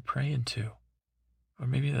God you're praying to. Or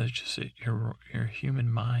maybe that's just your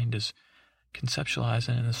human mind is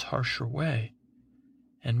conceptualizing in this harsher way.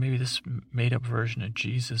 And maybe this made-up version of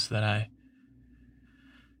Jesus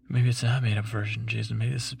maybe it's not made-up version of Jesus.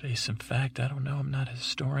 Maybe this is based in fact. I don't know. I'm not a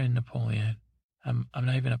historian, Napoleon. I'm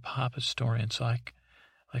not even a pop historian. So I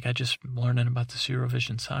just learning about this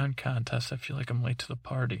Eurovision Song Contest. I feel like I'm late to the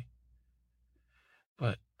party.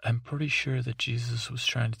 But I'm pretty sure that Jesus was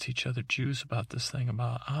trying to teach other Jews about this thing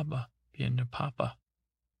about Abba being your papa,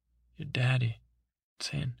 your daddy,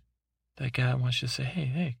 saying that God wants you to say,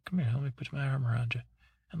 hey, come here, let me put my arm around you.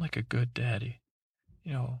 And like a good daddy,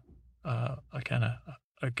 a kind of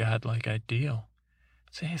a godlike ideal.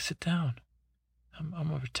 Say, hey, sit down. I'm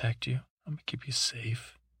going to protect you. I'm going to keep you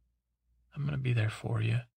safe. I'm going to be there for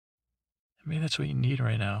you. And maybe that's what you need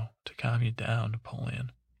right now to calm you down,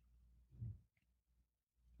 Napoleon.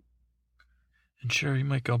 And sure, you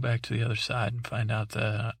might go back to the other side and find out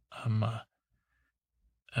that I'm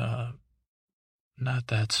not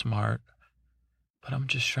that smart, but I'm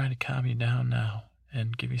just trying to calm you down now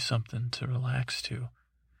and give you something to relax to.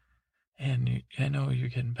 And I know you're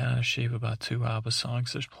getting bent out of shape about 2 Abba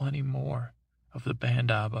songs. There's plenty more of the band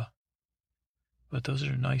Abba. But those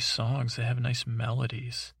are nice songs. They have nice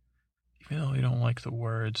melodies. Even though you don't like the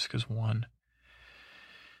words, because one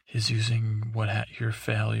is using your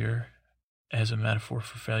failure as a metaphor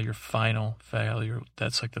for failure, final failure.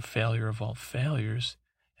 That's like the failure of all failures.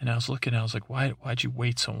 And I was looking, I was like, why'd you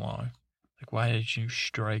wait so long? Like, why did you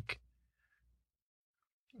strike?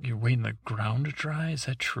 You're waiting the ground to dry? Is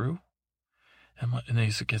that true? And then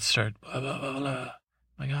he gets started, blah, blah, blah, blah.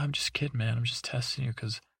 I'm like, I'm just kidding, man. I'm just testing you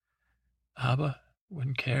because Abba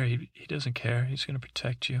wouldn't care. He doesn't care. He's going to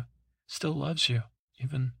protect you. Still loves you,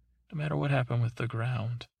 even no matter what happened with the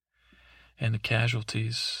ground and the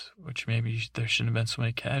casualties, which maybe there shouldn't have been so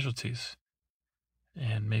many casualties.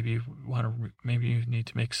 And maybe you need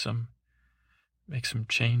to make some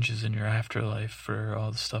changes in your afterlife for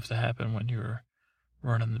all the stuff that happened when you were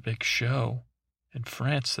running the big show in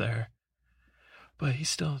France there. But he's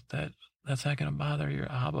still, that's not going to bother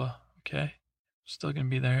your Abba, okay? Still going to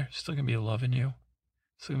be there, still going to be loving you,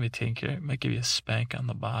 still going to be taking care of you. Might give you a spank on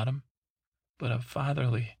the bottom, but a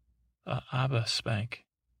fatherly Abba spank.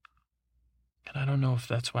 And I don't know if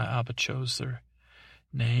that's why Abba chose their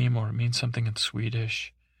name or it means something in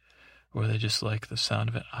Swedish, or they just like the sound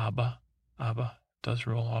of it. Abba. Abba does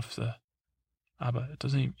roll off the Abba. It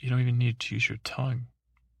doesn't even, you don't even need to use your tongue.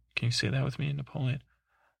 Can you say that with me, Napoleon?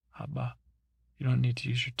 Abba. You don't need to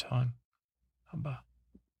use your tongue. Abba.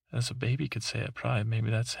 As a baby could say it, probably.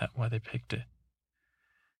 Maybe that's why they picked it.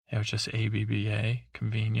 It was just ABBA,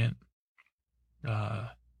 convenient.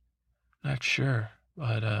 Not sure,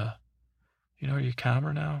 but are you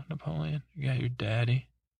calmer now, Napoleon? You got your daddy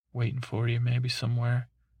waiting for you maybe somewhere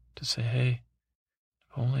to say, hey,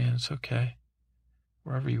 Napoleon, it's okay.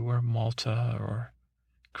 Wherever you were, Malta or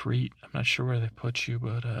Crete, I'm not sure where they put you,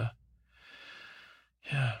 but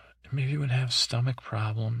yeah, maybe you would have stomach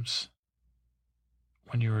problems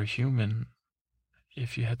when you were a human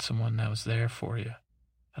if you had someone that was there for you.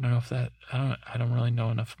 I don't know if that, I don't really know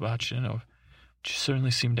enough about you to know. You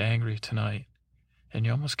certainly seemed angry tonight. And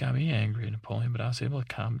you almost got me angry, Napoleon, but I was able to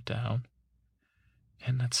calm it down.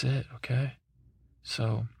 And that's it, okay?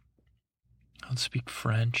 So, I'll speak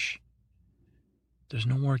French. There's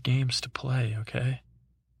no more games to play, okay?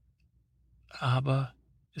 Abba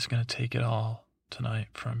is going to take it all tonight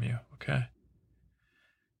from you, okay?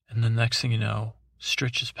 And the next thing you know,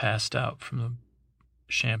 Stritch is passed out from the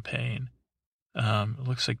champagne. It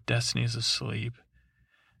looks like Destiny is asleep.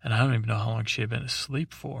 And I don't even know how long she had been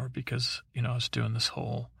asleep for because, I was doing this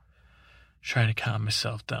whole trying to calm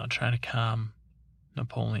myself down, trying to calm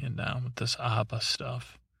Napoleon down with this Abba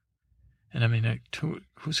stuff. And I mean,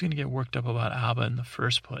 who's going to get worked up about Abba in the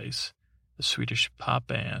first place? The Swedish pop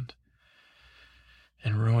band.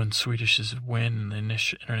 And ruin Swedish's win in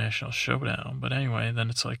the international showdown. But anyway, then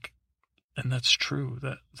it's like, and that's true,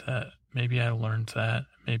 that maybe I learned that.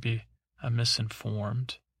 Maybe I'm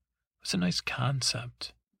misinformed. It's a nice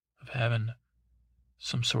concept of having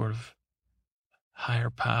some sort of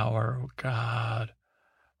higher power or God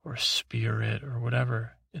or spirit or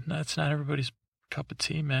whatever. And that's not everybody's cup of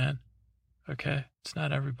tea, man. Okay? It's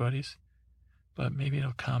not everybody's. But maybe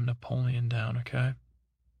it'll calm Napoleon down, okay?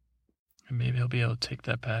 And maybe he'll be able to take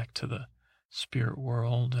that back to the spirit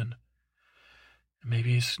world and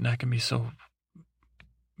maybe he's not going to be so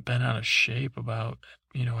bent out of shape about,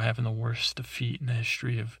 having the worst defeat in the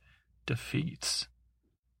history of defeats.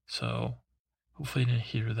 So, hopefully you didn't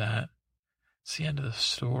hear that. It's the end of the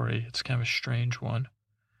story. It's kind of a strange one.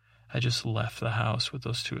 I just left the house with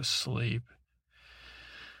those two asleep.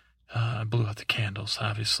 I blew out the candles,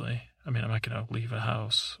 obviously. I mean, I'm not going to leave a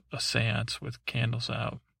seance with candles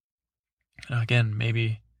out. Now, again,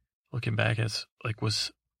 maybe looking back, it's like,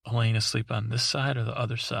 was Elaine asleep on this side or the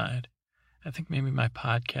other side? I think maybe my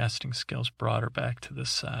podcasting skills brought her back to this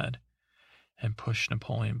side and pushed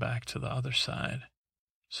Napoleon back to the other side.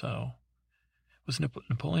 So,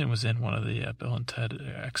 Napoleon was in one of the Bill and Ted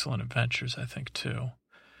Excellent Adventures, I think, too.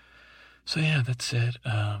 So, yeah, that's it.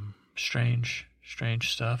 Strange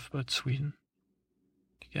stuff, but Sweden,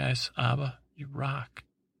 you guys, Abba, you rock.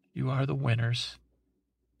 You are the winners,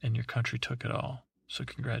 and your country took it all. So,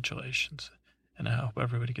 congratulations. And I hope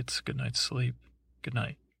everybody gets a good night's sleep. Good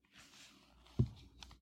night.